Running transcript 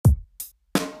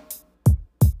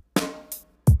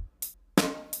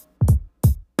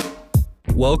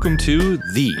Welcome to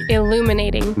the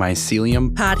Illuminating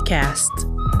Mycelium Podcast.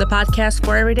 the podcast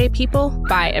for everyday people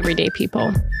by everyday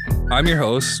people. I'm your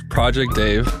host, Project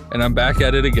Dave, and I'm back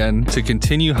at it again to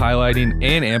continue highlighting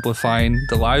and amplifying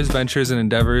the lives, ventures, and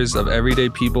endeavors of everyday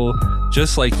people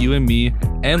just like you and me,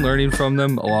 and learning from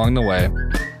them along the way.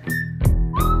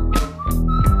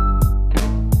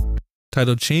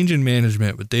 Titled Change in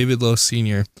Management with David Lowe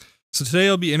Sr. So today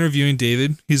I'll be interviewing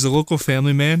David. He's a local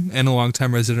family man and a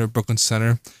longtime resident of Brooklyn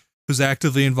Center who's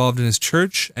actively involved in his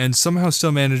church and somehow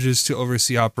still manages to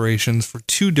oversee operations for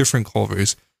two different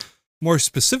Culvers. More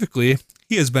specifically,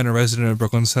 he has been a resident of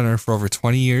Brooklyn Center for over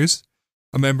 20 years,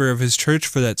 a member of his church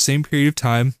for that same period of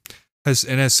time, has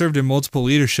served in multiple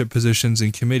leadership positions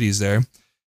and committees there,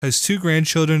 has two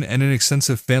grandchildren and an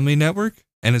extensive family network,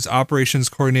 and is operations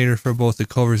coordinator for both the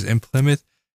Culvers in Plymouth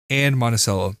and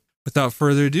Monticello. Without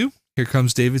further ado, here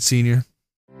comes David Sr.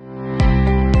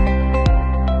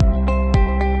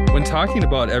 When talking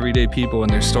about everyday people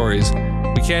and their stories,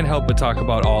 we can't help but talk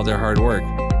about all their hard work.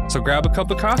 So grab a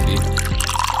cup of coffee.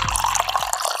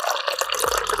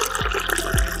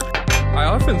 I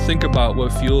often think about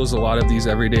what fuels a lot of these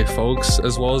everyday folks,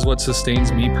 as well as what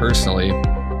sustains me personally.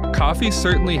 Coffee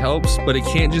certainly helps, but it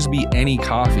can't just be any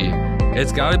coffee.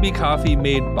 It's gotta be coffee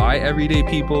made by everyday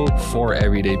people for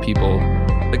everyday people.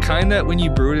 The kind that when you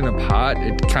brew it in a pot,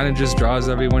 it kind of just draws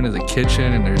everyone to the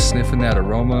kitchen and they're sniffing that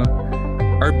aroma.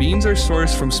 Our beans are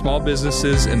sourced from small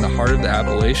businesses in the heart of the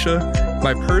Appalachia.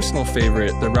 My personal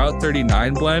favorite, the Route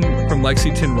 39 blend from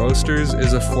Lexington Roasters,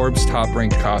 is a Forbes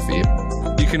top-ranked coffee.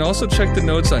 You can also check the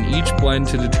notes on each blend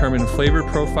to determine flavor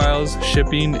profiles,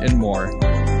 shipping, and more.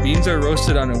 Beans are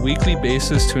roasted on a weekly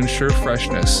basis to ensure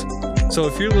freshness. So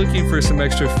if you're looking for some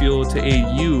extra fuel to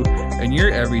aid you in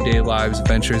your everyday lives,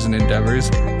 ventures, and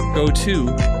endeavors, go to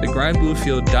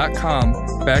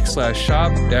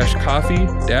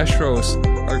thegrindbluefield.com/shop-coffee-roast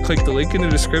or click the link in the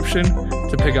description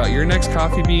to pick out your next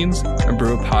coffee beans and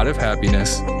brew a pot of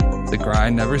happiness. The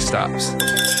grind never stops.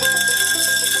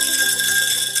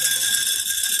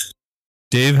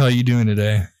 Dave, how you doing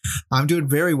today? I'm doing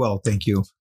very well, thank you.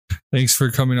 Thanks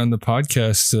for coming on the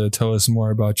podcast to tell us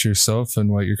more about yourself and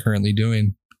what you're currently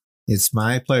doing. It's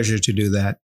my pleasure to do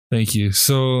that. Thank you.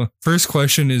 So first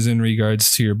question is in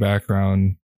regards to your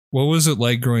background. What was it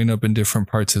like growing up in different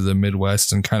parts of the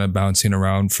Midwest and kind of bouncing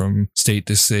around from state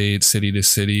to state, city to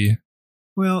city?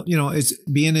 Well, it's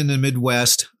being in the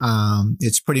Midwest.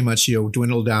 It's pretty much,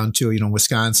 dwindled down to,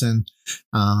 Wisconsin,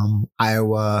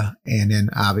 Iowa, and then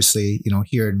obviously,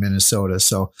 here in Minnesota.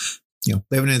 So,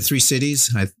 living in three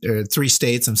states,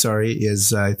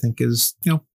 is, I think is,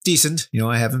 decent.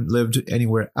 I haven't lived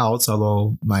anywhere else,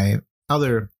 although my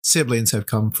other siblings have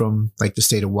come from like the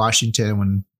state of Washington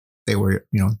when they were,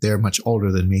 they're much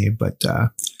older than me, but,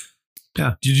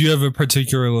 yeah. Did you have a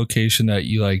particular location that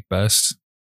you like best?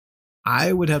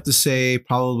 I would have to say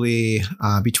probably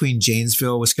between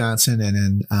Janesville, Wisconsin, and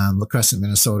then La Crescent,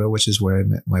 Minnesota, which is where I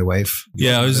met my wife.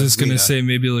 Yeah, I was just going to say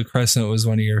maybe La Crescent was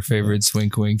one of your favorites.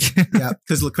 Wink, wink. Yeah,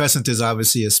 because La Crescent is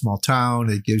obviously a small town.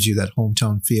 It gives you that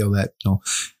hometown feel that,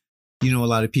 you know a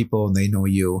lot of people and they know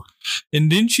you. And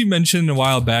didn't you mention a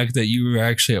while back that you were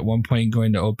actually at one point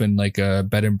going to open like a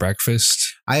bed and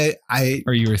breakfast?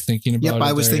 Or you were thinking about it? Yep,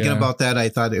 I was thinking about that. I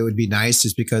thought it would be nice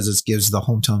just because it gives the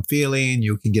hometown feeling.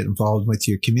 You can get involved with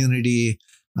your community.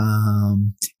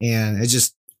 And it's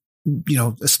just,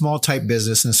 a small type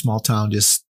business in a small town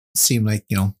just seemed like,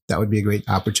 that would be a great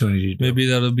opportunity to do. Maybe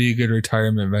that'll be a good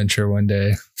retirement venture one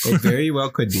day. It very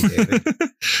well could be, David.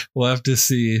 We'll have to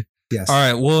see. Yes. All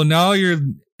right. Well, now you're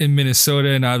in Minnesota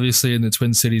and obviously in the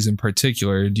Twin Cities in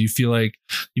particular. Do you feel like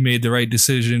you made the right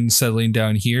decision settling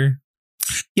down here?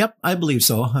 Yep, I believe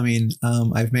so. I mean,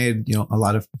 I've made, a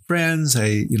lot of friends.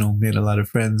 I, made a lot of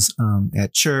friends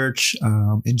at church,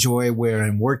 enjoy where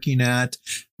I'm working at.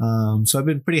 So I've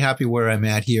been pretty happy where I'm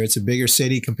at here. It's a bigger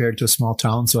city compared to a small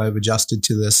town. So I've adjusted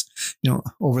to this,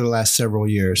 over the last several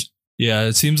years. Yeah,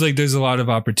 it seems like there's a lot of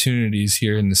opportunities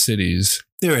here in the cities.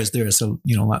 There is a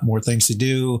lot more things to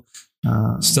do.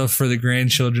 Stuff for the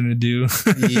grandchildren to do.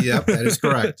 Yep, that is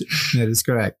correct. That is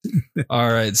correct.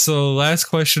 All right. So last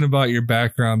question about your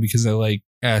background, because I like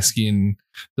asking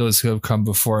those who have come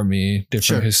before me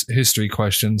different history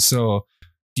questions. So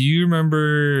do you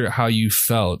remember how you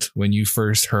felt when you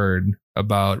first heard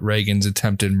about Reagan's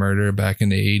attempted murder back in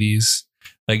the 80s?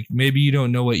 Like maybe you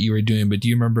don't know what you were doing, but do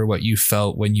you remember what you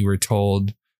felt when you were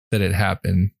told that it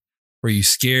happened? Were you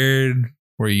scared?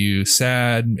 Were you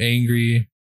sad, angry?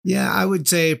 Yeah, I would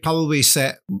say probably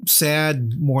sad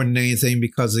more than anything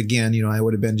because, again, I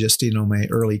would have been just, my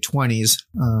early 20s.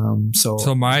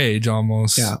 So my age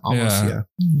almost. Yeah, almost, yeah.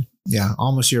 yeah,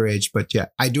 almost your age. But yeah,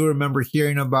 I do remember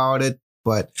hearing about it,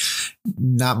 but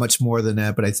not much more than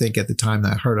that. But I think at the time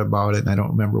that I heard about it, and I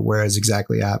don't remember where it's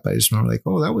exactly at, but I just remember like,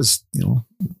 oh, that was,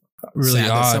 Really sad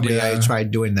that odd. somebody Yeah. I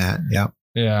tried doing that. Yeah.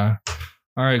 Yeah.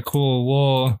 All right, cool.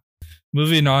 Well,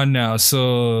 moving on now.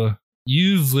 So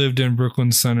you've lived in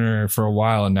Brooklyn Center for a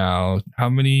while now. How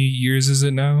many years is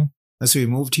it now? So we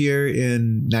moved here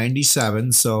in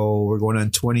 97. So we're going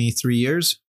on 23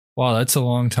 years. Wow, that's a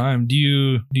long time. Do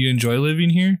you enjoy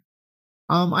living here?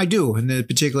 I do. In the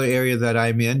particular area that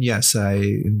I'm in, yes, I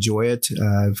enjoy it.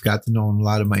 I've got to know a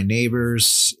lot of my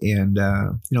neighbors and,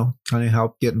 kind of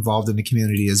help get involved in the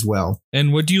community as well.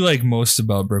 And what do you like most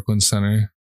about Brooklyn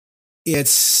Center?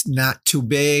 It's not too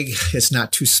big. It's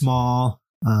not too small.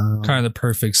 Kind of the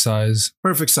perfect size.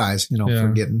 Perfect size, Yeah.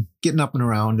 for getting up and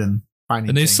around and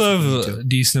finding And they things still that we have need a to.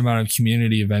 decent amount of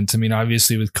community events. I mean,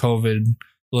 obviously with COVID,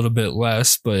 a little bit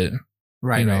less, but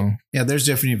Right, know. right. Yeah, there's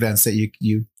different events that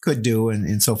you could do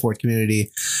and so forth, community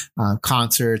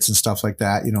concerts and stuff like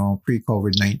that,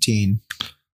 pre-COVID-19.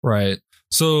 right.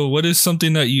 So what is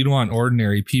something that you'd want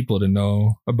ordinary people to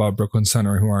know about Brooklyn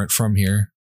Center who aren't from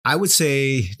here? I would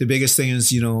say the biggest thing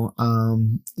is,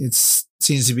 it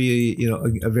seems to be,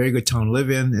 a very good town to live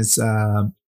in. It's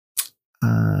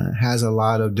has a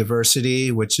lot of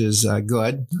diversity, which is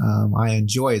good. I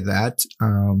enjoy that,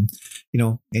 and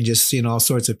just seeing all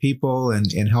sorts of people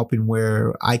and helping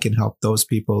where I can help those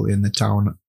people in the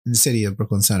city of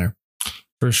Brooklyn Center.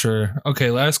 For sure. Okay,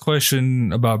 last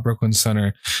question about Brooklyn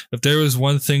Center. If there was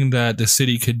one thing that the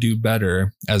city could do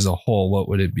better as a whole, what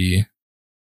would it be?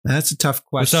 That's a tough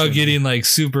question. Without getting like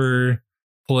super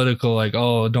political, like,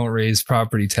 oh, don't raise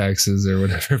property taxes or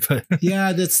whatever. But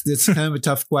Yeah, that's kind of a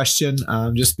tough question.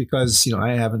 Just because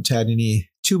I haven't had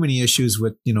too many issues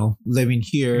with living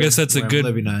here. I guess that's a where I'm good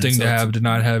living on. thing So to it's- have, to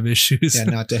not have issues. Yeah,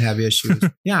 not to have issues.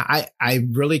 Yeah, I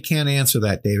really can't answer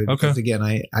that, David. Okay. Because again,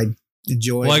 I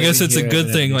enjoy. Well, I guess living it's a here. I good haven't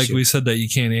had thing, an like issue. we said, that you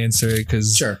can't answer it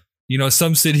because, Sure.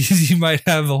 some cities you might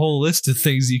have a whole list of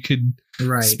things you could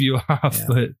Right. spew off. Yeah.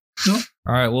 But No.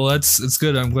 all right, well, it's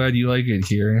good. I'm glad you like it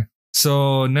here.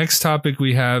 So next topic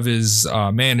we have is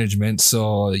management.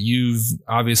 So you've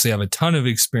obviously have a ton of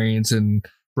experience in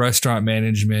restaurant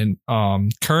management.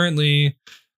 Currently,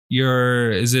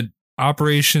 is it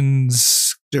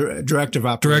operations Director of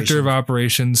operations. director of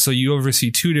operations? So you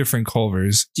oversee two different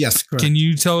Culvers. Yes, correct. Can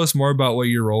you tell us more about what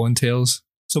your role entails?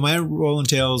 So my role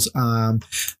entails,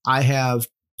 I have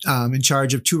in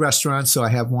charge of two restaurants. So I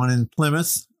have one in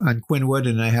Plymouth on Quinwood,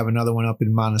 and I have another one up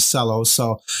in Monticello.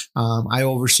 So I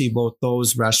oversee both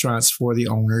those restaurants for the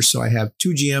owners. So I have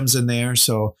two GMs in there.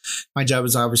 So my job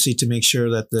is obviously to make sure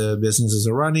that the businesses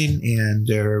are running and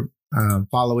they're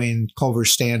following Culver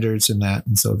standards and that.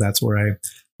 And so that's where I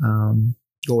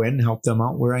go in and help them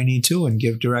out where I need to and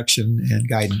give direction and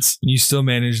guidance. You still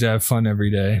manage to have fun every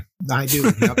day. I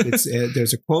do. Yep.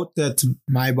 There's a quote that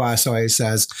my boss always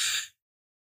says,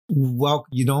 well,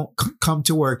 you don't come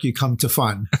to work, you come to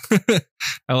fun.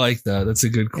 I like that. That's a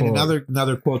good quote. And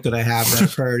another quote that I have that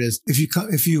I've heard is,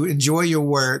 if you enjoy your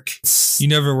work, You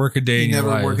never work a day you in your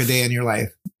never life. work a day in your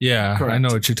life. Yeah, I Correct. know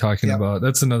what you're talking Yep. about.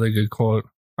 That's another good quote.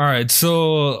 All right.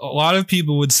 So a lot of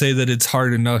people would say that it's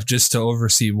hard enough just to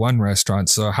oversee one restaurant.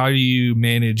 So how do you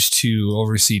manage to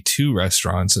oversee two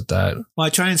restaurants at that? Well, I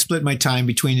try and split my time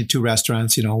between the two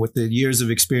restaurants, with the years of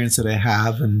experience that I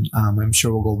have. And I'm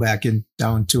sure we'll go back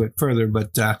down to it further.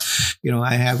 But,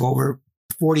 I have over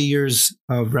 40 years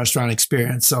of restaurant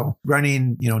experience. So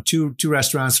running, two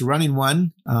restaurants, running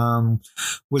one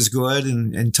was good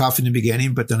and tough in the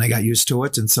beginning, but then I got used to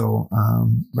it. And so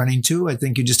running two, I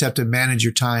think you just have to manage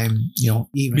your time,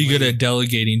 evenly. Be good at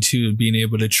delegating too, and being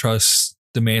able to trust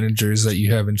the managers that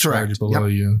you have in charge Correct. below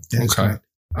Yep. you. That is correct.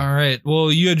 All right.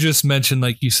 Well, you had just mentioned,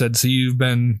 like you said, so you've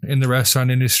been in the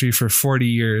restaurant industry for 40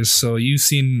 years. So you've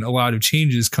seen a lot of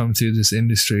changes come through this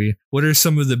industry. What are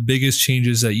some of the biggest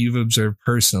changes that you've observed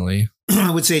personally?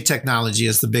 I would say technology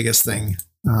is the biggest thing.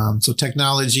 So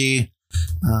technology,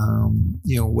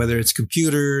 whether it's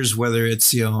computers, whether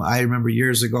it's, I remember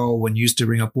years ago when you used to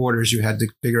bring up orders, you had to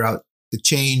figure out the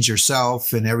change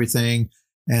yourself and everything.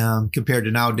 Compared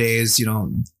to nowadays,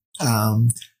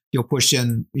 you'll push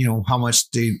in, how much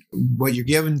what you're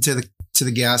giving to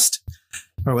the guest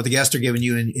or what the guests are giving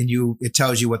you, and it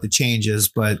tells you what the change is.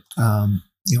 But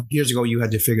years ago you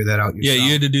had to figure that out yourself. Yeah,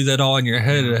 you had to do that all in your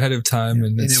head ahead of time. Yeah.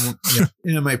 And And it's, then,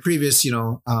 and in my previous,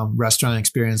 restaurant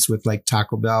experience with like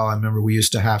Taco Bell, I remember we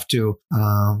used to have to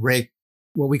rake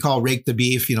the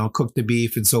beef, cook the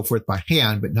beef and so forth by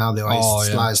hand. But now a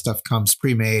lot of stuff comes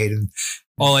pre-made and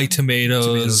all like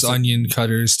tomatoes, onion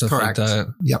cutters, stuff Correct. like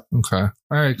that. Yep. Okay. All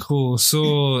right, cool.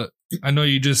 So I know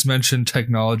you just mentioned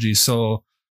technology. So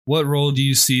what role do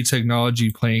you see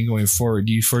technology playing going forward?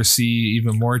 Do you foresee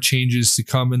even more changes to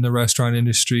come in the restaurant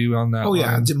industry on that? Oh,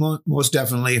 yeah, line? most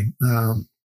definitely.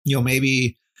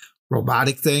 Maybe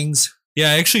robotic things.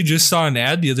 Yeah, I actually just saw an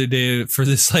ad the other day for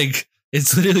this. Like,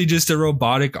 it's literally just a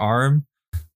robotic arm.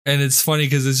 And it's funny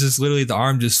because it's just literally the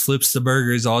arm just flips the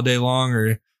burgers all day long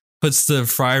or puts the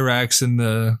fry racks in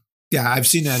the. Yeah, I've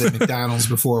seen that at McDonald's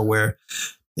before where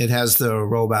it has the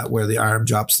robot where the arm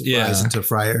drops the fries into the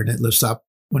fryer and it lifts up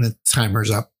when the timer's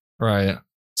up. Right.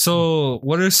 So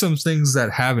what are some things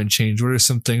that haven't changed? What are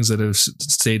some things that have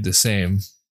stayed the same?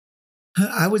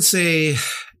 I would say,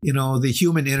 the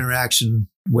human interaction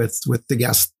with the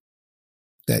guest.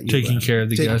 That taking care of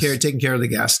the guest. Taking care of the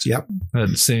guest. Yep.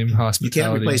 That same hospitality. You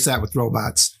can't replace that with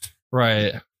robots.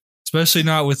 Right. Especially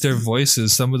not with their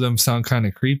voices. Some of them sound kind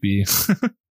of creepy.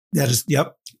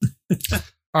 Yep.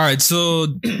 All right. So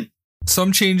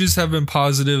some changes have been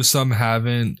positive, some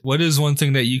haven't. What is one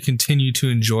thing that you continue to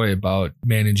enjoy about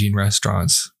managing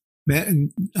restaurants?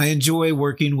 Man, I enjoy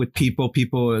working with people.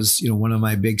 People is, one of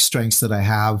my big strengths that I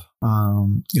have.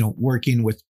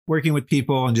 Working with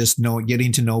people and just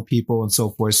getting to know people and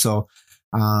so forth. So,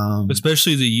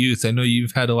 especially the youth. I know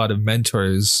you've had a lot of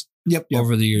mentors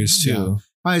over the years too. Yeah.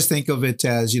 I always think of it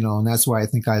as, and that's why I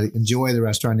think I enjoy the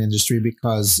restaurant industry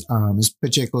because it's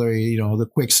particularly, the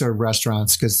quick serve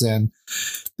restaurants, because then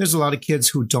there's a lot of kids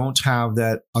who don't have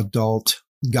that adult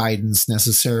guidance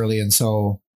necessarily. And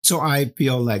so I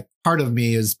feel like part of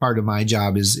my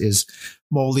job is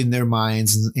molding their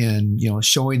minds and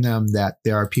showing them that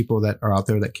there are people that are out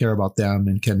there that care about them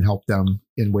and can help them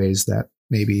in ways that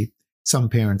maybe some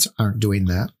parents aren't doing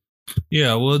that.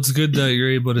 Yeah, well, it's good that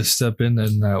you're able to step in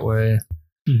that way.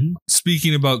 Mm-hmm.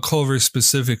 Speaking about Culver's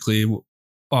specifically,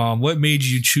 what made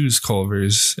you choose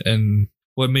Culver's and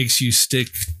what makes you stick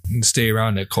and stay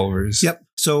around at Culver's? Yep.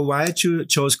 So why I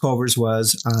chose Culver's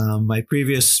was my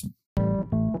previous.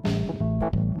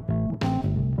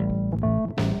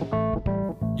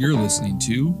 You're listening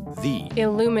to the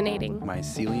Illuminating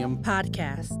Mycelium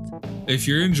Podcast. If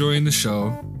you're enjoying the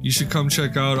show, you should come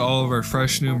check out all of our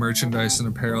fresh new merchandise and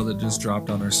apparel that just dropped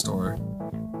on our store.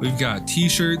 We've got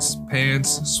t-shirts,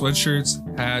 pants,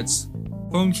 sweatshirts, hats,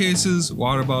 phone cases,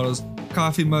 water bottles,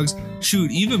 coffee mugs,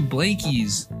 even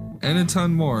blankies, and a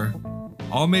ton more.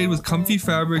 All made with comfy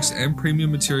fabrics and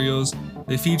premium materials.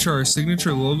 They feature our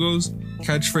signature logos,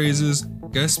 catchphrases,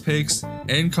 guest picks,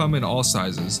 and come in all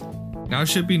sizes. Now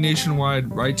shipping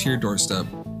nationwide right to your doorstep.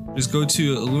 Just go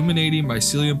to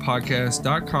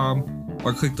illuminatingmyceliumpodcast.com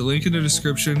or click the link in the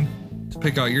description to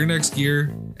pick out your next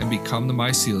gear and become the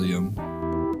Mycelium.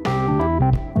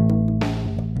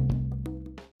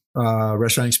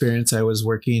 Restaurant experience. I was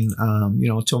working,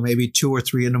 till maybe 2 or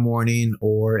 3 in the morning,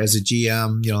 or as a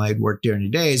GM, I'd work during the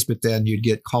days, but then you'd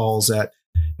get calls at,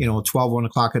 12, 1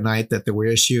 o'clock at night that there were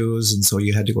issues. And so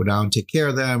you had to go down and take care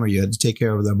of them, or you had to take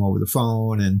care of them over the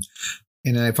phone. And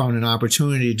I found an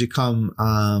opportunity to come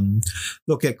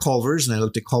look at Culver's, and I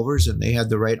looked at Culver's and they had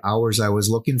the right hours I was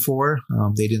looking for.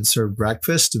 They didn't serve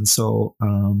breakfast. And so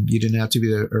you didn't have to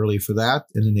be there early for that.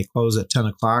 And then they close at 10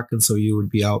 o'clock. And so you would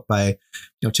be out by,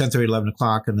 10:30, 11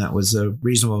 o'clock. And that was a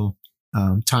reasonable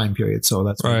time period. So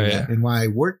that's and why I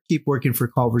keep working for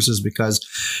Culver's is because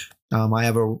I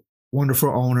have a wonderful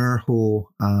owner who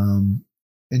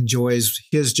enjoys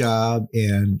his job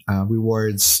and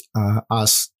rewards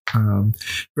us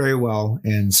very well.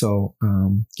 And so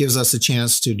gives us a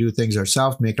chance to do things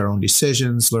ourselves, make our own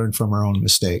decisions, learn from our own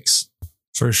mistakes.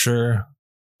 For sure.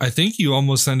 I think you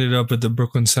almost ended up at the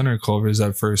Brooklyn Center Culver's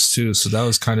at first too. So that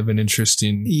was kind of an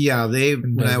interesting. Yeah.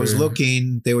 When I was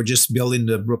looking, they were just building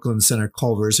the Brooklyn Center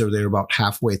Culver's. They were about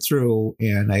halfway through.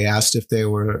 And I asked if they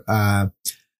were,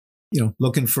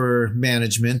 looking for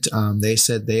management. They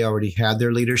said they already had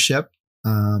their leadership.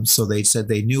 So they said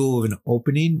they knew of an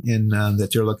opening and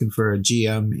that they're looking for a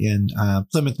GM in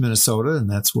Plymouth, Minnesota. And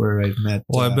that's where I've met.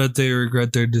 Well, I bet they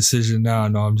regret their decision now.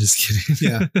 No, I'm just kidding.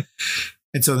 Yeah.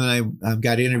 And so then I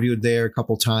got interviewed there a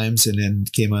couple times and then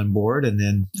came on board and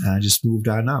then just moved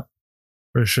on up.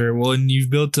 For sure. Well, and you've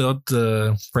built up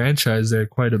the franchise there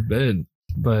quite a bit.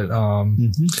 But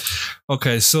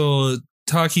okay, so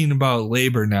talking about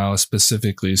labor now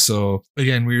specifically. So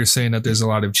again, we were saying that there's a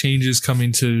lot of changes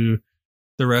coming to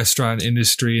the restaurant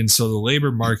industry. And so the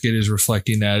labor market is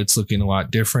reflecting that. It's looking a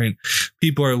lot different.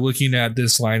 People are looking at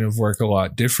this line of work a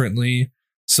lot differently.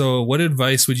 So what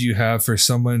advice would you have for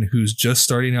someone who's just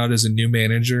starting out as a new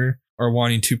manager or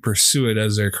wanting to pursue it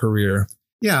as their career?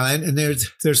 Yeah, and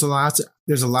there's lots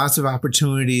of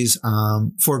opportunities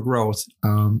for growth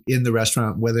in the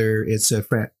restaurant, whether it's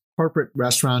corporate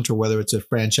restaurant or whether it's a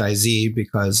franchisee,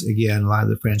 because again, a lot of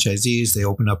the franchisees, they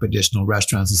open up additional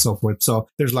restaurants and so forth. So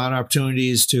there's a lot of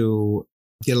opportunities to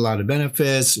get a lot of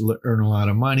benefits, earn a lot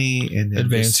of money, and then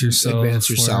Advance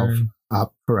yourself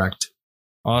up. Correct.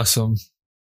 Awesome.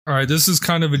 All right. This is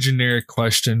kind of a generic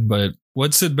question, but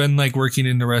what's it been like working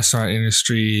in the restaurant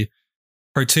industry,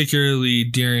 particularly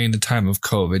during the time of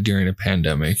COVID, during a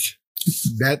pandemic?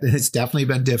 That it's definitely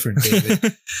been different,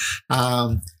 David.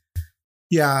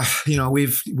 Yeah,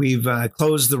 we've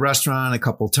closed the restaurant a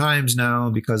couple times now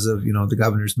because of the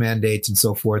governor's mandates and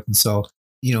so forth, and so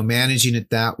managing it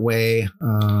that way.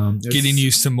 Getting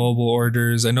used to mobile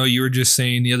orders. I know you were just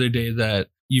saying the other day that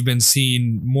you've been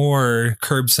seeing more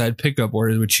curbside pickup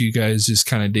orders, which you guys just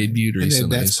kind of debuted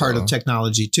recently. That's part of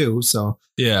technology too. So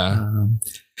yeah,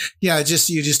 you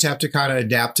just have to kind of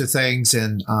adapt to things,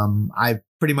 and I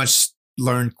pretty much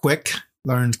learned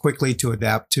quickly to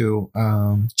adapt to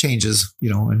changes,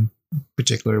 in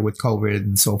particular with COVID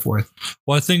and so forth.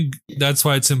 Well, I think that's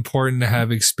why it's important to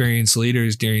have experienced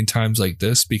leaders during times like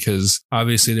this, because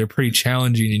obviously they're pretty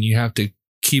challenging and you have to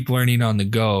keep learning on the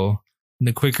go. And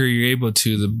the quicker you're able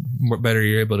to, the better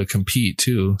you're able to compete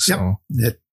too. So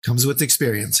yep. It comes with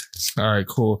experience. All right,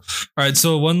 cool. All right.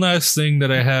 So one last thing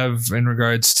that I have in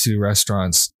regards to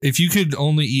restaurants, if you could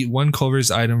only eat one Culver's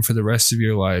item for the rest of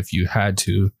your life, you had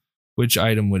to, which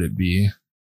item would it be?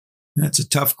 That's a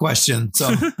tough question.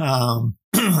 So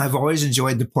I've always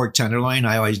enjoyed the pork tenderloin.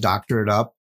 I always doctor it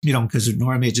up, because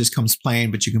normally it just comes plain,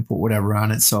 but you can put whatever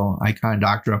on it. So I kind of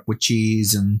doctor up with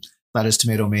cheese and lettuce,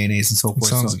 tomato, mayonnaise, and so forth.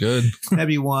 Sounds good. That'd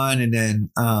be one. And then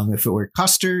if it were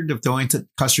custard, the only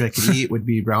custard I could eat would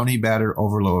be brownie batter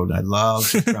overload. I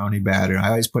love brownie batter. I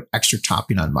always put extra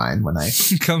topping on mine when I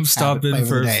come stop in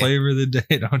for flavor of the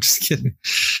day. No, I'm just kidding.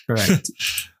 Correct.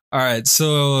 All right.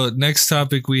 So next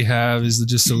topic we have is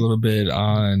just a little bit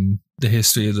on the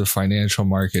history of the financial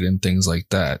market and things like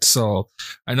that. So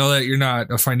I know that you're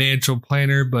not a financial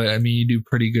planner, but I mean, you do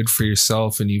pretty good for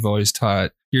yourself, and you've always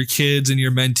taught your kids and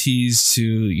your mentees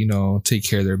to, take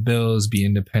care of their bills, be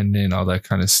independent, all that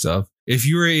kind of stuff. If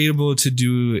you were able to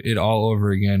do it all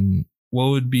over again,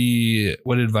 what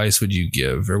advice would you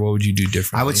give, or what would you do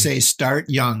differently? I would say start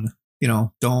young.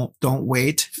 Don't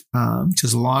wait.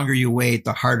 Because the longer you wait,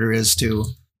 the harder it is to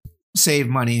save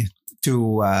money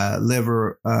to live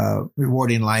a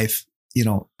rewarding life,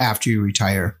 after you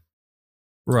retire.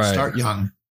 Right. Start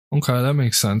young. Okay, that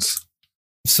makes sense.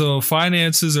 So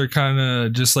finances are kind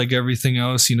of just like everything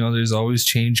else, there's always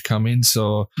change coming.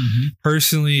 So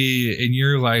personally, in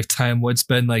your lifetime, what's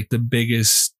been like the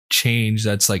biggest change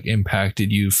that's like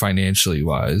impacted you financially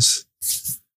wise?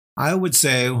 I would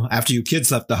say after your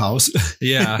kids left the house,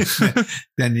 yeah,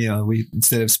 then, we,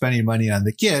 instead of spending money on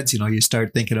the kids, you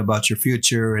start thinking about your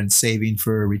future and saving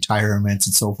for retirement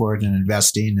and so forth, and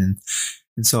investing.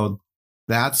 And so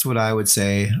that's what I would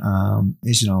say,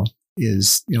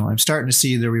 is, I'm starting to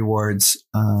see the rewards,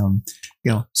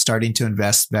 starting to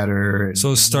invest better.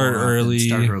 So start early,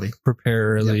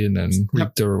 prepare early, and then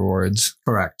reap the rewards.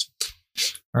 Correct.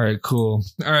 All right, cool.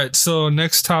 All right. So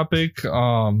next topic,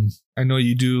 I know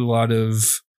you do a lot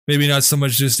of, maybe not so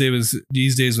much these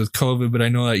days with COVID, but I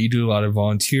know that you do a lot of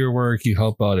volunteer work. You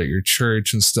help out at your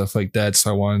church and stuff like that.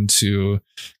 So I wanted to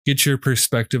get your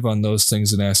perspective on those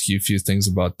things and ask you a few things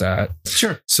about that.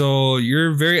 Sure. So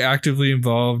you're very actively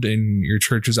involved in your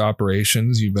church's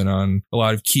operations. You've been on a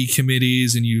lot of key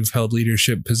committees, and you've held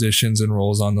leadership positions and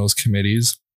roles on those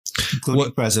committees,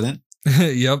 including president.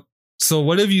 Yep. So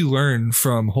what have you learned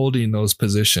from holding those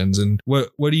positions, and what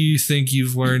do you think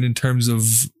you've learned in terms of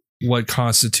what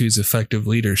constitutes effective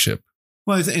leadership?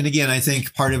 Well, and again, I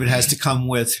think part of it has to come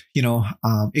with,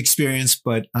 experience.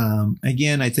 But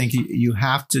again, I think you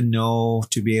have to know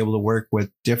to be able to work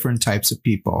with different types of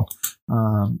people.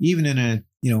 Even in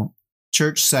a,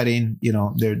 church setting,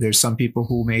 there's some people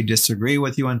who may disagree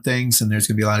with you on things, and there's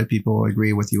going to be a lot of people who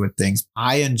agree with you with things.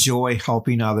 I enjoy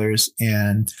helping others,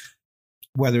 and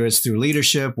whether it's through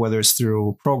leadership, whether it's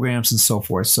through programs and so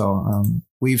forth. So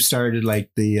we've started like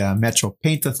the Metro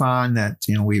Paint-a-thon that,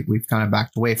 we've kind of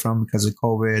backed away from because of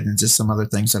COVID and just some other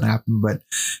things that happened. But,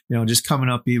 just coming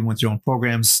up even with your own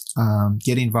programs,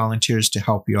 getting volunteers to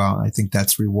help you out. I think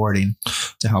that's rewarding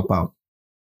to help out.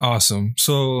 Awesome.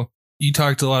 So you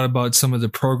talked a lot about some of the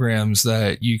programs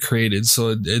that you created.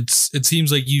 So it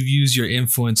seems like you've used your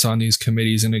influence on these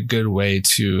committees in a good way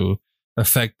to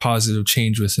affect positive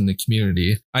change within the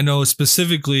community. I know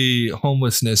specifically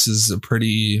homelessness is a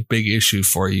pretty big issue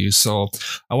for you. So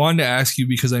I wanted to ask you,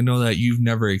 because I know that you've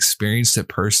never experienced it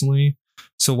personally.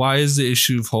 So why is the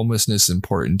issue of homelessness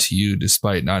important to you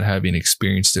despite not having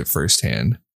experienced it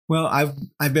firsthand? Well,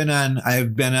 I've been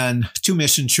on 2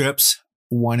 mission trips,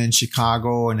 one in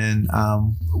Chicago and then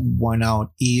one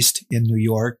out east in New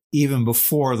York. Even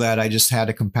before that, I just had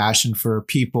a compassion for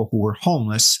people who were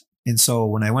homeless. And so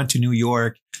when I went to New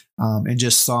York and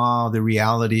just saw the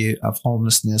reality of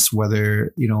homelessness,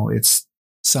 whether, it's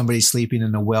somebody sleeping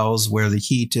in the wells where the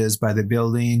heat is by the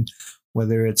building,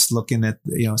 whether it's looking at,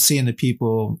 seeing the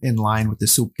people in line with the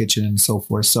soup kitchen and so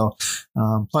forth. So,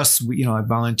 plus, I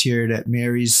volunteered at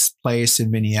Mary's Place in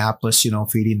Minneapolis,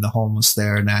 feeding the homeless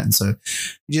there and that. And so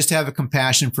you just have a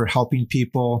compassion for helping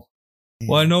people.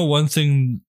 Well, I know one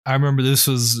thing. I remember this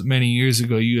was many years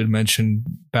ago. You had mentioned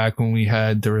back when we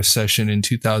had the recession in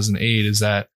 2008 is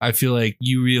that I feel like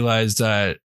you realized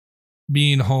that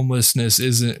being homeless can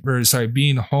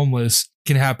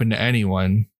happen to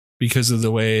anyone because of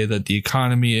the way that the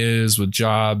economy is with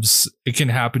jobs. It can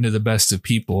happen to the best of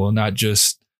people, not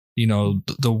just,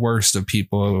 the worst of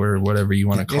people or whatever you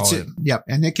want to call it. Yep.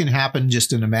 And it can happen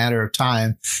just in a matter of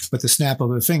time. But the snap of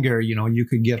a finger, you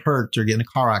could get hurt or get in a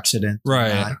car accident.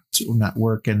 Right. Not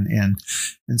work. And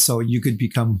so you could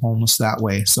become homeless that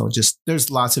way. So just there's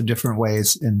lots of different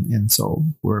ways. And so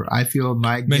where I feel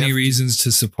many reasons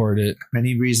to support it.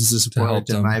 Many reasons to support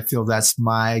it. And I feel that's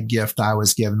my gift I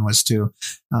was given was to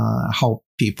help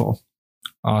people.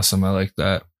 Awesome. I like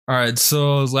that. All right.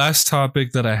 So last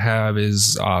topic that I have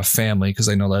is family, because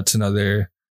I know that's another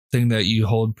thing that you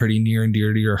hold pretty near and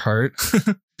dear to your heart.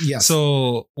 Yes.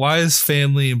 So why is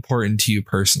family important to you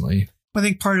personally? I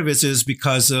think part of it is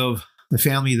because of the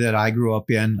family that I grew up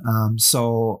in.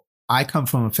 So I come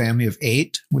from a family of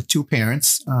 8 with 2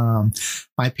 parents.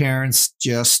 My parents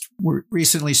just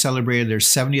recently celebrated their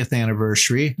 70th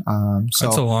anniversary. So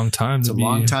that's a long time. It's a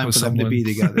long time for them to be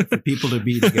together, for people to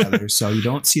be together. So you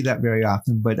don't see that very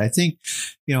often. But I think,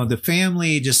 the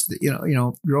family just,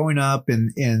 growing up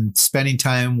and spending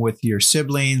time with your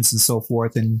siblings and so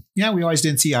forth. And yeah, we always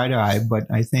didn't see eye to eye,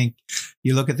 but I think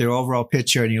you look at their overall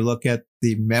picture and you look at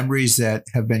the memories that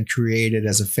have been created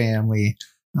as a family.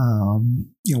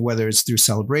 Whether it's through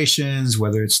celebrations,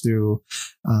 whether it's through,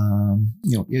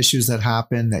 issues that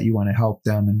happen that you want to help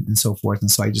them and so forth. And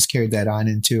so I just carried that on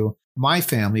into my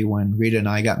family when Rita and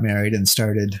I got married and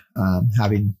started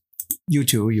having you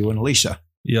and Alicia.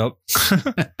 Yep.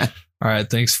 All right.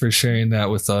 Thanks for sharing that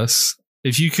with us.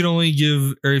 If you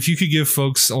could give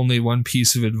folks only one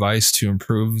piece of advice to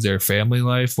improve their family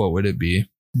life, what would it be?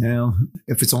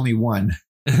 If it's only one.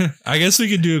 I guess we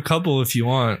could do a couple if you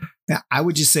want. Yeah, I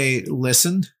would just say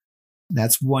listen.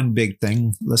 That's one big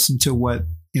thing. Listen to what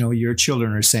your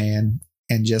children are saying,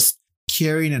 and just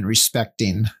caring and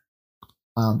respecting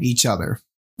each other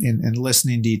and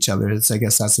listening to each other. I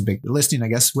guess that's a big listening. I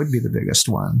guess would be the biggest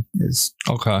one. Is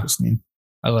okay. Listening.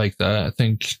 I like that. I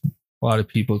think a lot of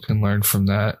people can learn from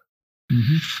that.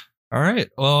 Mm-hmm. All right.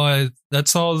 Well,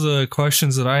 that's all the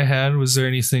questions that I had. Was there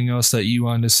anything else that you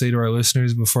wanted to say to our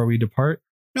listeners before we depart?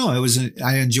 No, I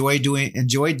enjoyed doing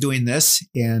this.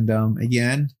 And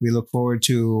again, we look forward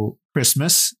to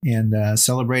Christmas and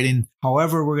celebrating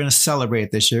however we're going to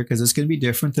celebrate this year, because it's going to be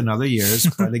different than other years.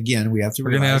 But again, we have to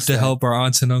we're going to have to help our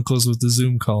aunts and uncles with the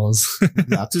Zoom calls.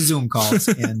 Lots of Zoom calls.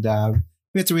 And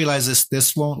we have to realize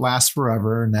this won't last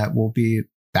forever, and that we'll be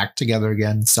back together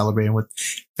again, celebrating with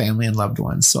family and loved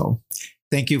ones. So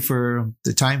thank you for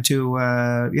the time to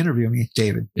interview me,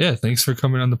 David. Yeah, thanks for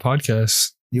coming on the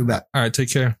podcast. You bet. All right,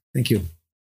 take care. Thank you.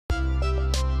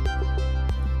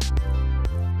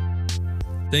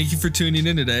 Thank you for tuning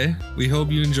in today. We hope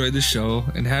you enjoyed the show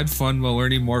and had fun while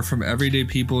learning more from everyday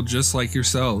people just like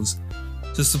yourselves.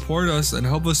 To support us and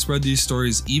help us spread these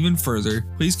stories even further,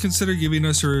 please consider giving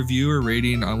us a review or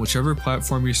rating on whichever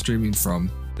platform you're streaming from.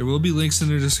 There will be links in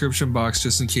the description box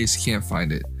just in case you can't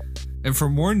find it. And for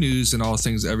more news and all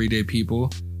things everyday people,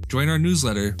 join our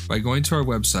newsletter by going to our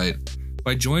website.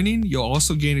 By joining, you'll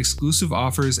also gain exclusive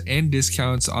offers and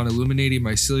discounts on Illuminating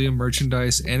Mycelium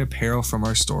merchandise and apparel from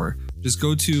our store. Just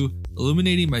go to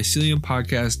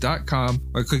illuminatingmyceliumpodcast.com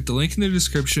or click the link in the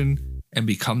description and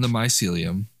become the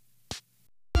Mycelium.